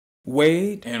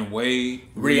Wade and Wade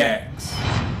Reacts.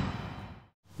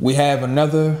 We have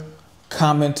another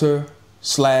commenter /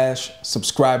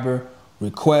 subscriber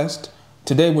request.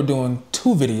 Today we're doing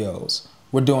two videos.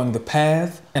 We're doing The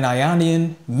Path, an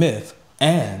Ionian myth,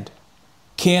 and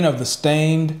Kin of the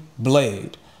Stained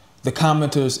Blade. The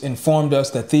commenters informed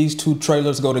us that these two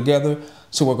trailers go together,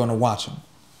 so we're going to watch them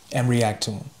and react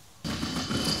to them.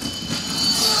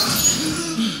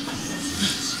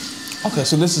 Okay,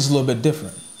 so this is a little bit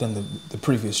different than the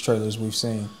previous trailers we've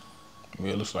seen.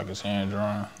 Yeah, it looks like it's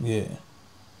hand-drawn. Yeah.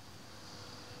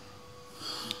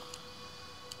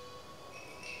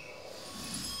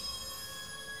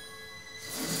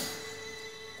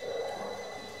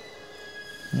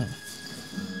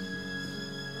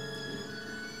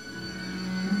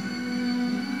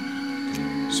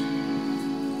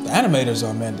 The animators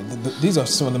are, man, these are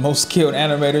some of the most skilled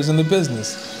animators in the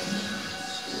business.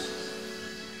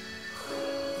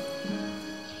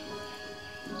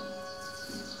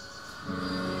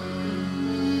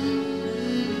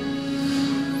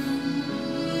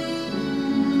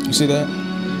 You see that?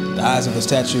 The eyes of the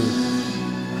statue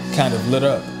kind of lit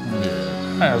up.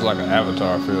 Yeah, it has like an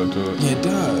Avatar feel to it. Yeah, it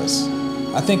does.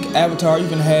 I think Avatar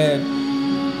even had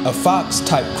a fox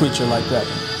type creature like that.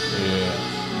 Yeah.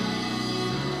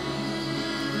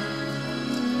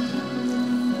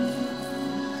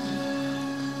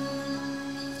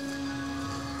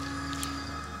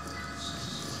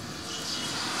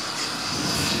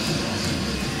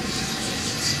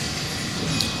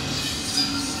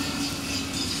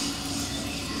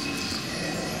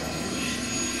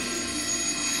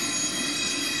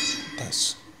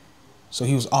 So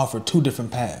he was offered two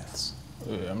different paths.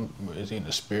 Yeah, is he in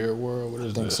the spirit world? What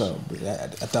is this? I think so.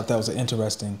 I thought that was an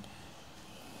some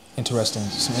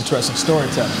interesting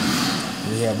storytelling.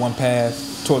 He had one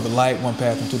path toward the light, one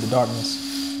path into the darkness.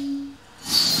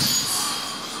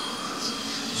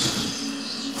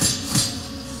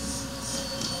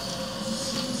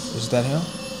 Is that him?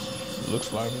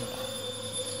 Looks like it.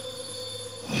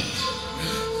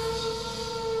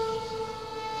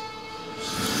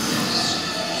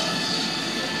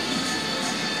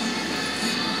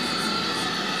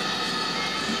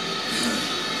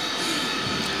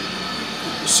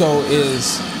 So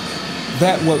is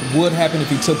that what would happen if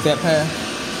he took that path?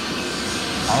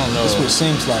 I don't know. That's what it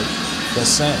seems like they're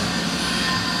saying.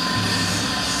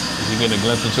 Is he getting a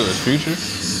glimpse into his future?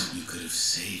 You could have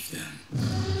saved them.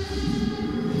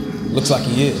 Looks like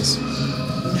he is.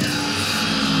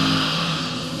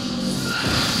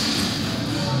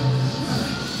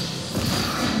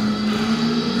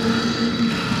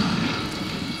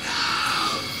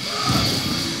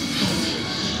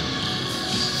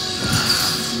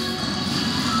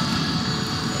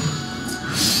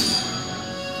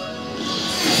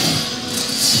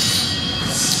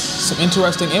 Some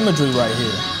interesting imagery right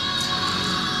here.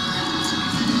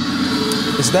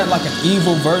 Is that like an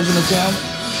evil version of him?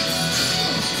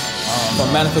 Or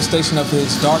manifestation of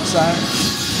his dark side?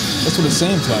 That's what it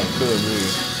seems like. Could be.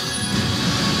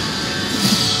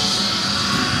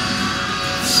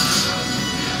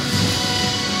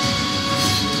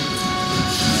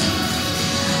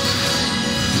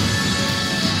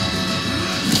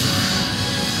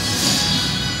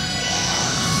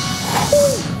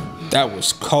 That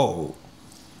was cold.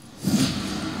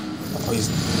 Oh, he's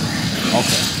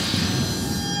okay.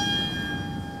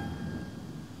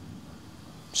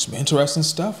 Some interesting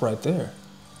stuff right there.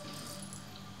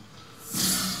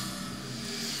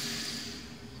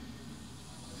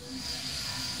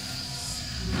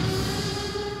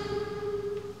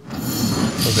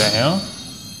 Was that him?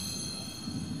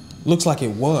 Looks like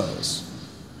it was.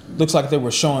 Looks like they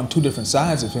were showing two different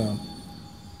sides of him.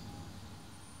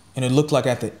 And it looked like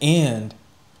at the end,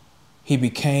 he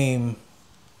became,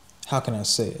 how can I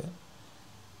say it?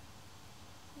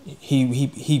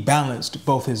 He balanced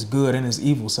both his good and his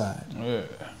evil side. Yeah.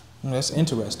 That's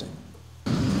interesting.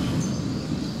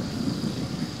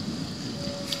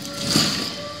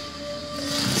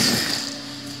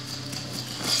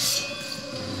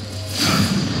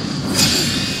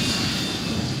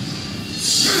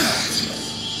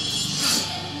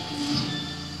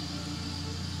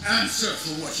 Answer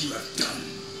for what you have done.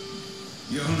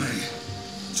 Yoni,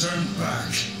 turn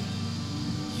back.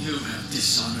 You have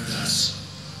dishonored us.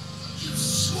 You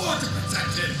swore to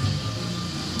protect him.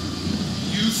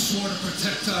 You swore to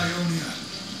protect Ionia.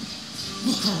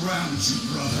 Look around you,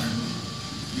 brother.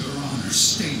 Your honor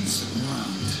stains the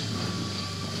ground.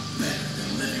 Better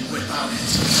than living without it.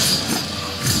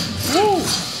 Woo!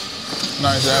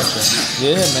 Nice action.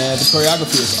 Yeah, man, the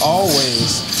choreography is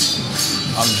always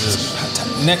I'm just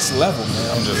next level,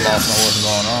 man. I'm just lost on what's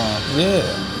going on. Yeah.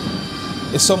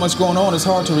 It's so much going on, it's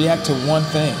hard to react to one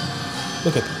thing.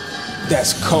 Look at that.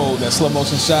 That's cold, that slow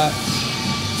motion shot.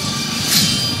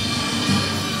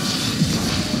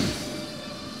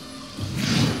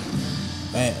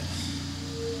 Man.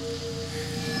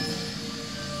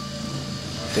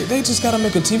 They just gotta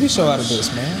make a TV show out of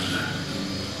this, man.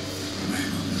 I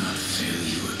will not fail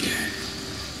you again.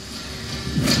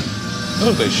 That's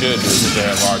what they should do, because they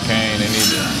have Arcane. They need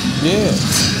to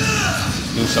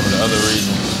do some of the other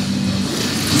regions.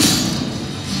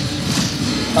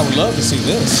 I would love to see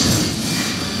this.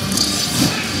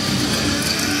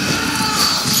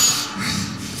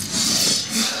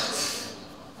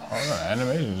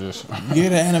 Animation just Yeah,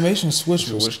 the animation switch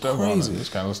was switched up on crazy. it. This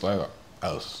kind of looks like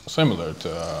similar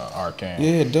to Arcane.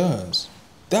 Yeah, it does.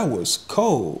 That was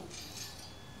cold.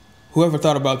 Whoever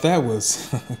thought about that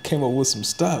was came up with some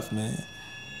stuff, man.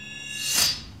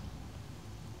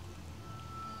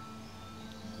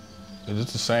 Is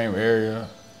this the same area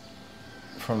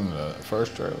from the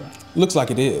first trailer? Looks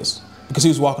like it is, because he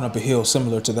was walking up a hill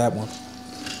similar to that one.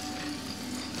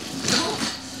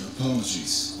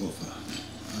 Apologies, Opa.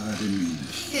 I didn't mean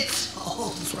it. It's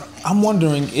all right. I'm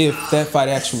wondering if that fight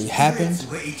actually happened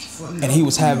and he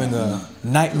was having a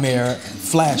nightmare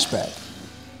flashback.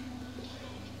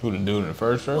 Who, the dude in the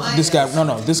first trailer? This guy,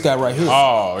 no, this guy right here.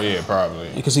 Oh, yeah, probably.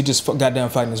 Because he just got down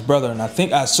fighting his brother, and I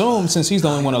assume since he's the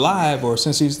only one alive, or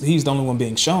since he's the only one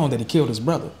being shown, that he killed his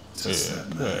brother.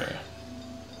 Yeah.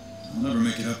 I'll never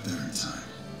make it up there in time.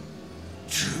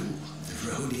 True,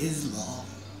 the road is long.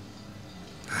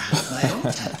 Perhaps my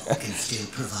own temple can still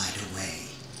provide a way.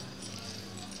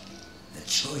 The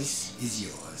choice is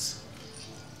yours.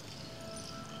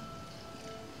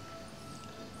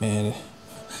 Man,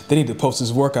 they need to post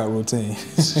his workout routine.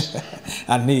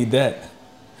 I need that.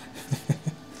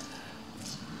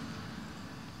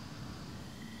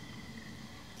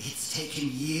 It's taken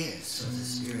years for the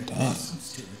spirit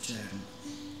blossoms to return.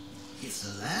 If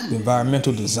the land The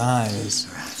environmental design is...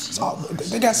 perhaps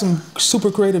They got some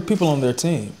super creative people on their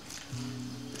team.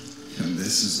 And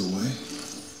this is the way?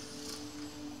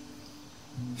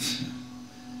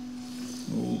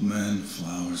 Old man,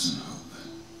 flowers, and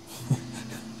hope.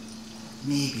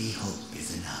 maybe hope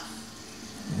is enough.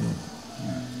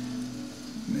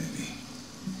 Maybe.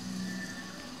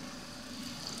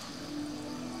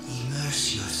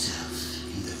 Immerse yourself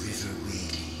in the river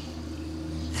waiting.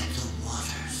 Let the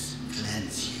waters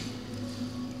cleanse you.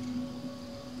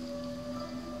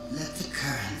 Let the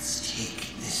currents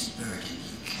take this burden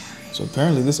you carry. So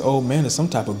apparently this old man is some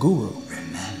type of guru.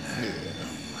 Remember who you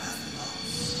have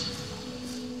lost.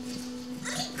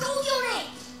 Let me go, Yone!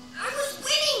 I was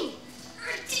winning!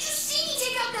 Did you see me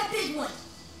take out that big one?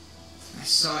 I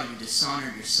saw you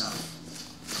dishonor yourself.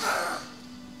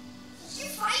 You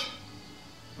fight?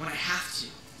 When I have to,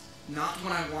 not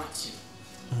when I want to.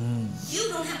 You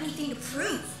don't have anything to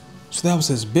prove. So that was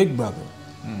his big brother.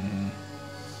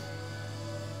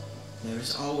 There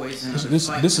is always another This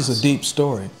fight. is a Nelson. deep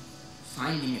story.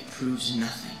 Finding it proves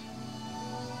nothing.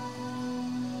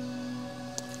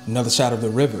 Another shot of the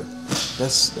river.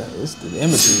 That's the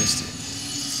imagery.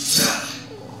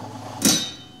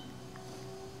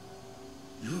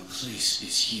 Your place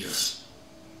is here.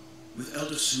 With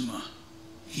Elder Suma.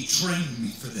 He trained me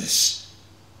for this.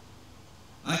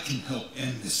 I can help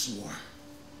end this war.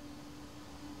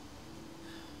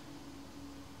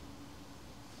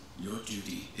 Your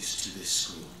duty is to this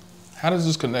school. How does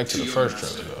this connect to the first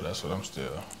trailer, though? That's what I'm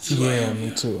still... To Yeah, Ionian.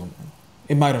 me too.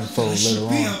 It might unfold I should later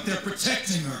be on. out there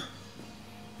protecting her.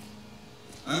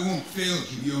 I won't fail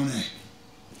you, Yone.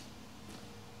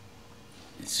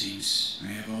 It seems I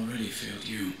have already failed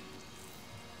you.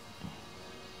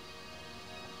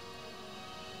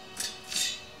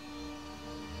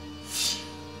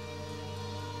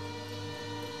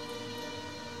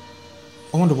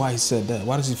 I wonder why he said that.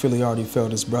 Why does he feel he already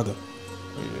failed his brother?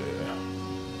 Yeah.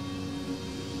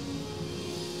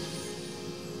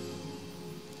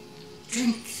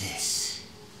 Drink this.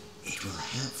 It will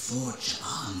help forge a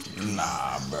bond between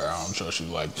Nah, bro, I don't trust you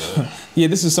like that. Yeah,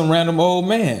 this is some random old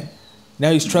man.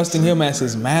 Now he's trusting him as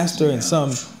his master and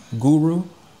some guru?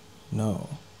 No.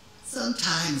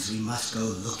 Sometimes we must go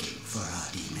looking for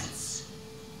our demons.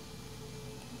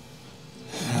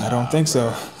 I don't think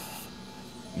so.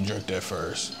 You drink that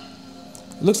first.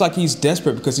 It looks like he's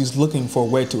desperate because he's looking for a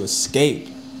way to escape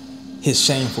his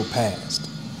shameful past.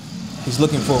 He's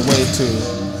looking for a way to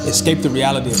escape the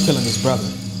reality of killing his brother.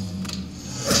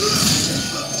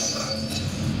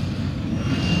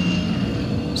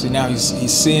 See, now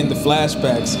he's seeing the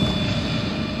flashbacks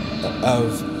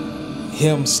of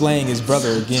him slaying his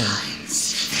brother again.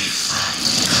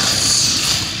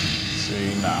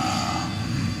 See, nah.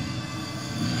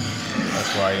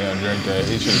 Why he don't drink that?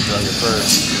 He should have drunk it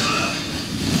first.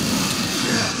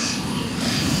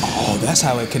 Oh, that's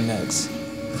how it connects.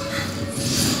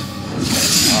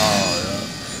 Oh,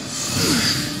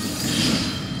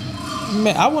 yeah.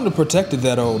 Man, I wouldn't have protected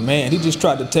that old man. He just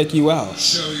tried to take you out.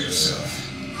 Show yourself.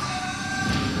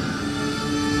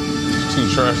 Too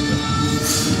trusting.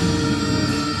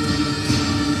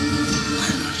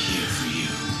 I'm not here for you.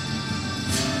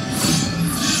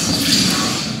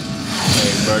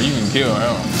 Hey, bro, you can kill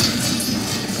him.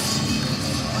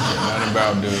 Nothing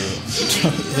about dude.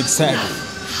 Exactly.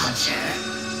 Hunter.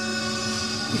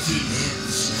 If he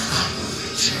lives, I will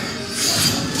return.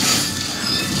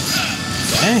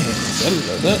 Dang.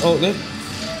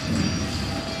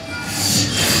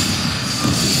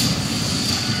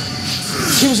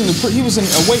 He was in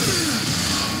Awakened.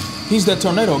 He's that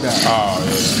tornado guy. Oh,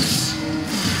 yeah.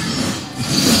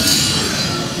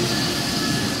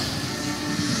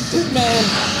 This man,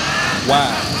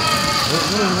 wow. What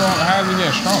is wrong? How is he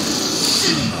getting stronger?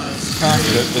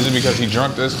 Is it because he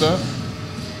drunk this stuff?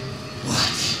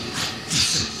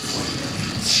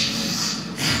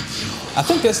 I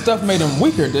think that stuff made him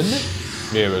weaker, didn't it?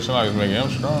 Yeah, but somebody's making him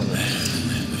stronger.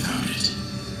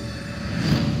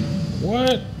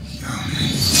 What?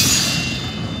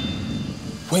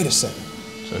 Wait a second.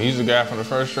 So he's the guy from the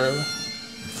first trailer?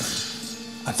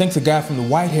 I think the guy from the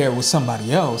white hair was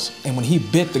somebody else, and when he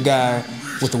bit the guy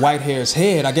with the white hair's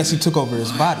head, I guess he took over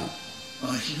his body.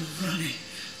 Are you running?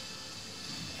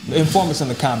 Inform us in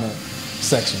the comment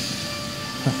section.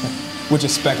 We're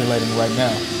just speculating right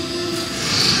now.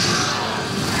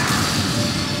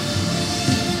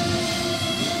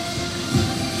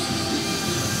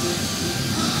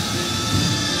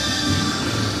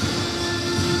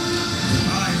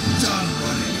 I'm done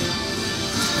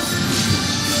running.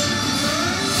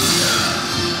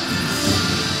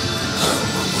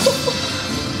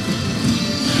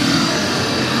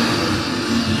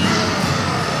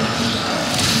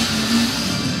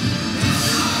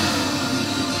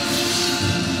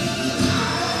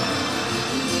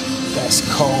 That's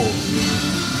cold.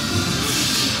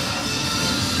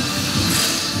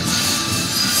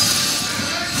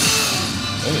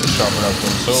 They need to sharpen up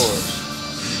them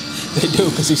swords. They do,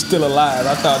 because he's still alive.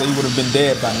 I thought he would have been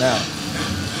dead by now.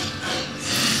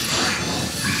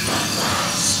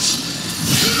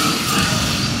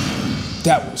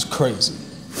 That was crazy.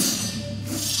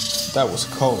 That was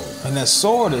cold. And that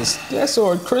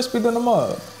sword crispy than a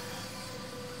mug.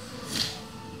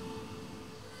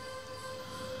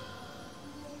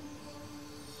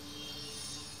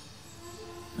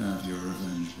 Have your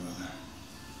revenge, brother.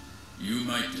 You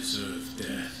might deserve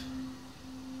death,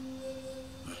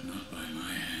 but not by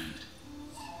my hand.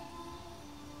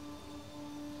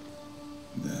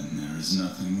 Then there is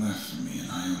nothing left for me in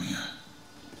Ionia.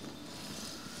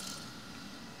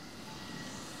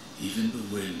 Even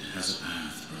the wind has a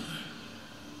path, brother.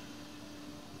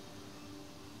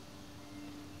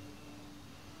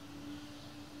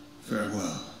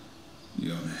 Farewell,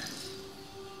 Ione.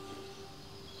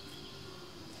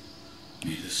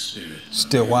 May the spirit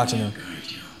Still watching him.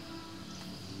 guide you.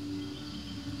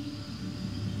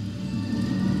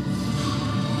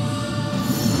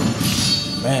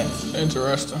 Man,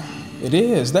 Interesting. it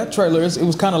is. That trailer, it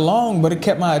was kind of long, but it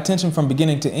kept my attention from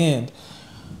beginning to end.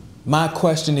 My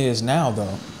question is now,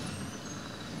 though.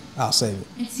 I'll save it.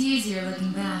 It's easier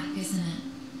looking back, isn't it?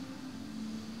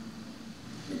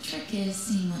 The trick is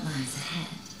seeing what lies ahead.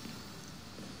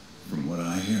 From what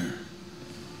I hear,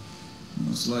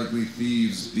 most likely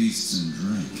thieves, beasts, and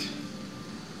drink.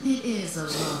 It is a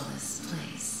lawless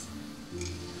place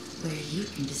where you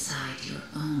can decide your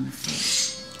own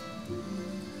fate.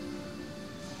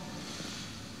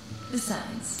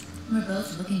 Besides, we're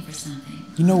both looking for something.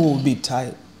 You know what would be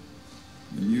tight?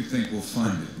 And you think we'll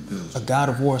find it and build A it. God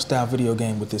of War style video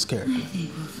game with this character. I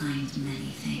think we'll find many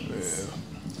things.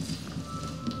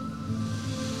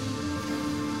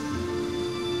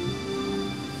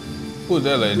 Who was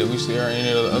that lady? Did we see her in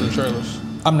any of the other trailers?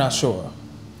 I'm not sure.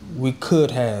 We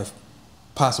could have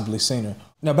possibly seen her.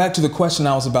 Now back to the question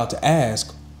I was about to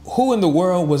ask. Who in the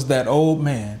world was that old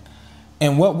man?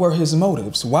 And what were his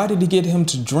motives? Why did he get him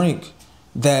to drink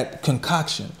that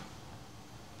concoction?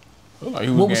 Looked like he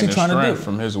What was he getting trying to strength do?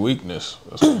 from his weakness.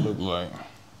 That's what it looked like.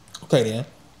 Okay then.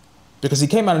 Because he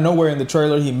came out of nowhere in the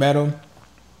trailer, he met him.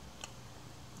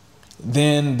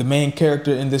 Then the main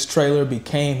character in this trailer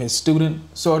became his student,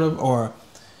 sort of, or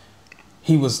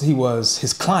he was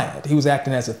his client. He was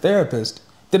acting as a therapist.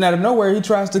 Then out of nowhere, he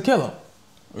tries to kill him.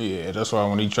 Yeah, that's why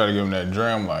when he tried to give him that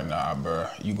drink, I'm like, nah, bro,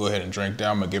 you go ahead and drink that.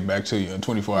 I'm gonna get back to you in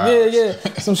 24 hours. Yeah,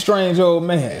 some strange old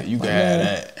man. You can Like, have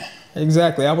man, that.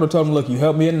 Exactly. I would have told him, look, you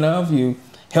helped me enough. You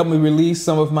helped me release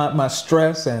some of my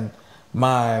stress and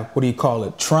my, what do you call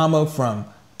it, trauma from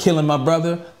killing my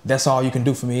brother. That's all you can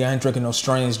do for me. I ain't drinking no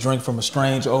strange drink from a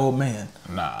strange old man.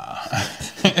 Nah.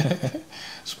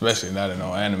 Especially not in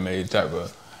no anime type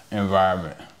of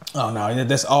environment. Oh, no,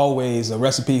 that's always a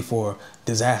recipe for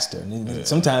disaster.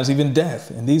 Sometimes even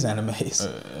death in these animes.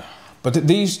 But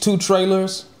these two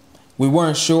trailers, we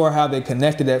weren't sure how they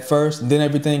connected at first, and then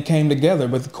everything came together.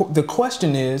 But the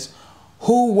question is,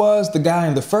 who was the guy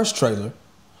in the first trailer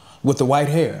with the white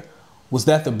hair? Was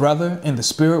that the brother in the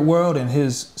spirit world in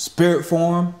his spirit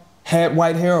form had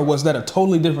white hair, or was that a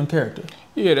totally different character?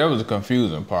 Yeah, that was the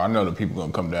confusing part. I know the people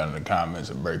gonna come down in the comments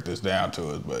and break this down to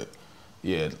us, but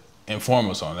yeah, inform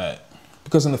us on that.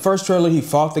 Because in the first trailer, he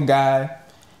fought the guy.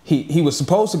 He was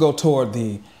supposed to go toward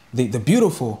the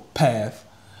beautiful path,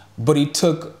 but he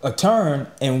took a turn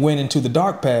and went into the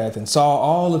dark path and saw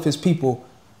all of his people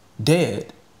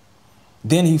dead.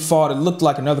 Then he fought, it looked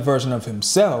like another version of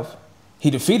himself.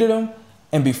 He defeated him,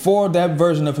 and before that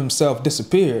version of himself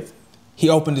disappeared, he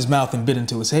opened his mouth and bit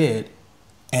into his head,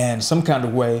 and some kind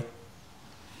of way,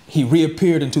 he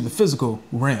reappeared into the physical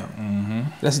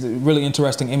realm. That's the really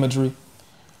interesting imagery,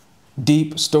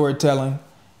 deep storytelling,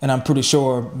 and I'm pretty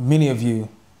sure many of you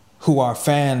who are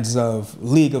fans of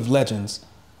League of Legends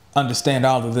understand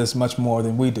all of this much more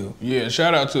than we do. Yeah,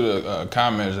 shout out to the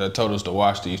commenters that told us to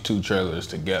watch these two trailers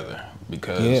together,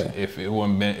 because if it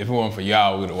wasn't for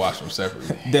y'all, we'd have watched them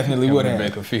separately. Definitely would have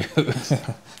been confused.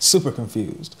 Super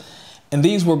confused. And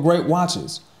these were great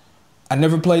watches. I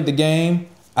never played the game.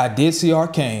 I did see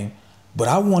Arcane, but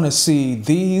I want to see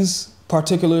these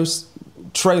particular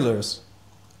trailers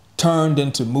turned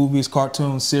into movies,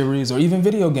 cartoons, series, or even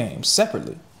video games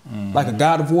separately. Like a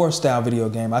God of War style video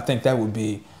game. I think that would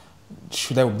be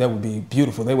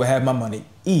beautiful. They would have my money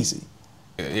easy.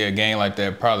 Yeah, a game like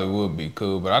that probably would be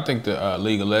cool, but I think the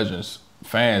League of Legends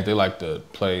fans, they like to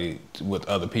play with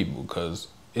other people, because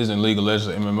isn't League of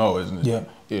Legends an MMO, isn't it? Yeah.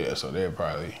 Yeah, so they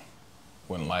probably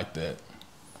wouldn't like that.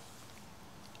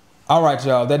 All right,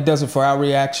 y'all, that does it for our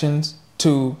reactions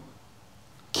to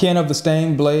Ken of the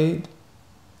Stained Blade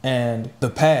and The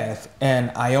Path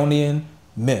and Ionian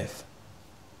Myth.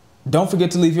 Don't forget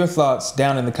to leave your thoughts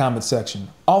down in the comment section.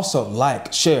 Also,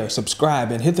 like, share,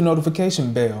 subscribe, and hit the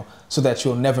notification bell so that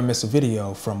you'll never miss a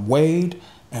video from Wade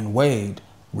and Wade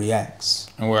Reacts.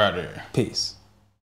 And we're out of here. Peace.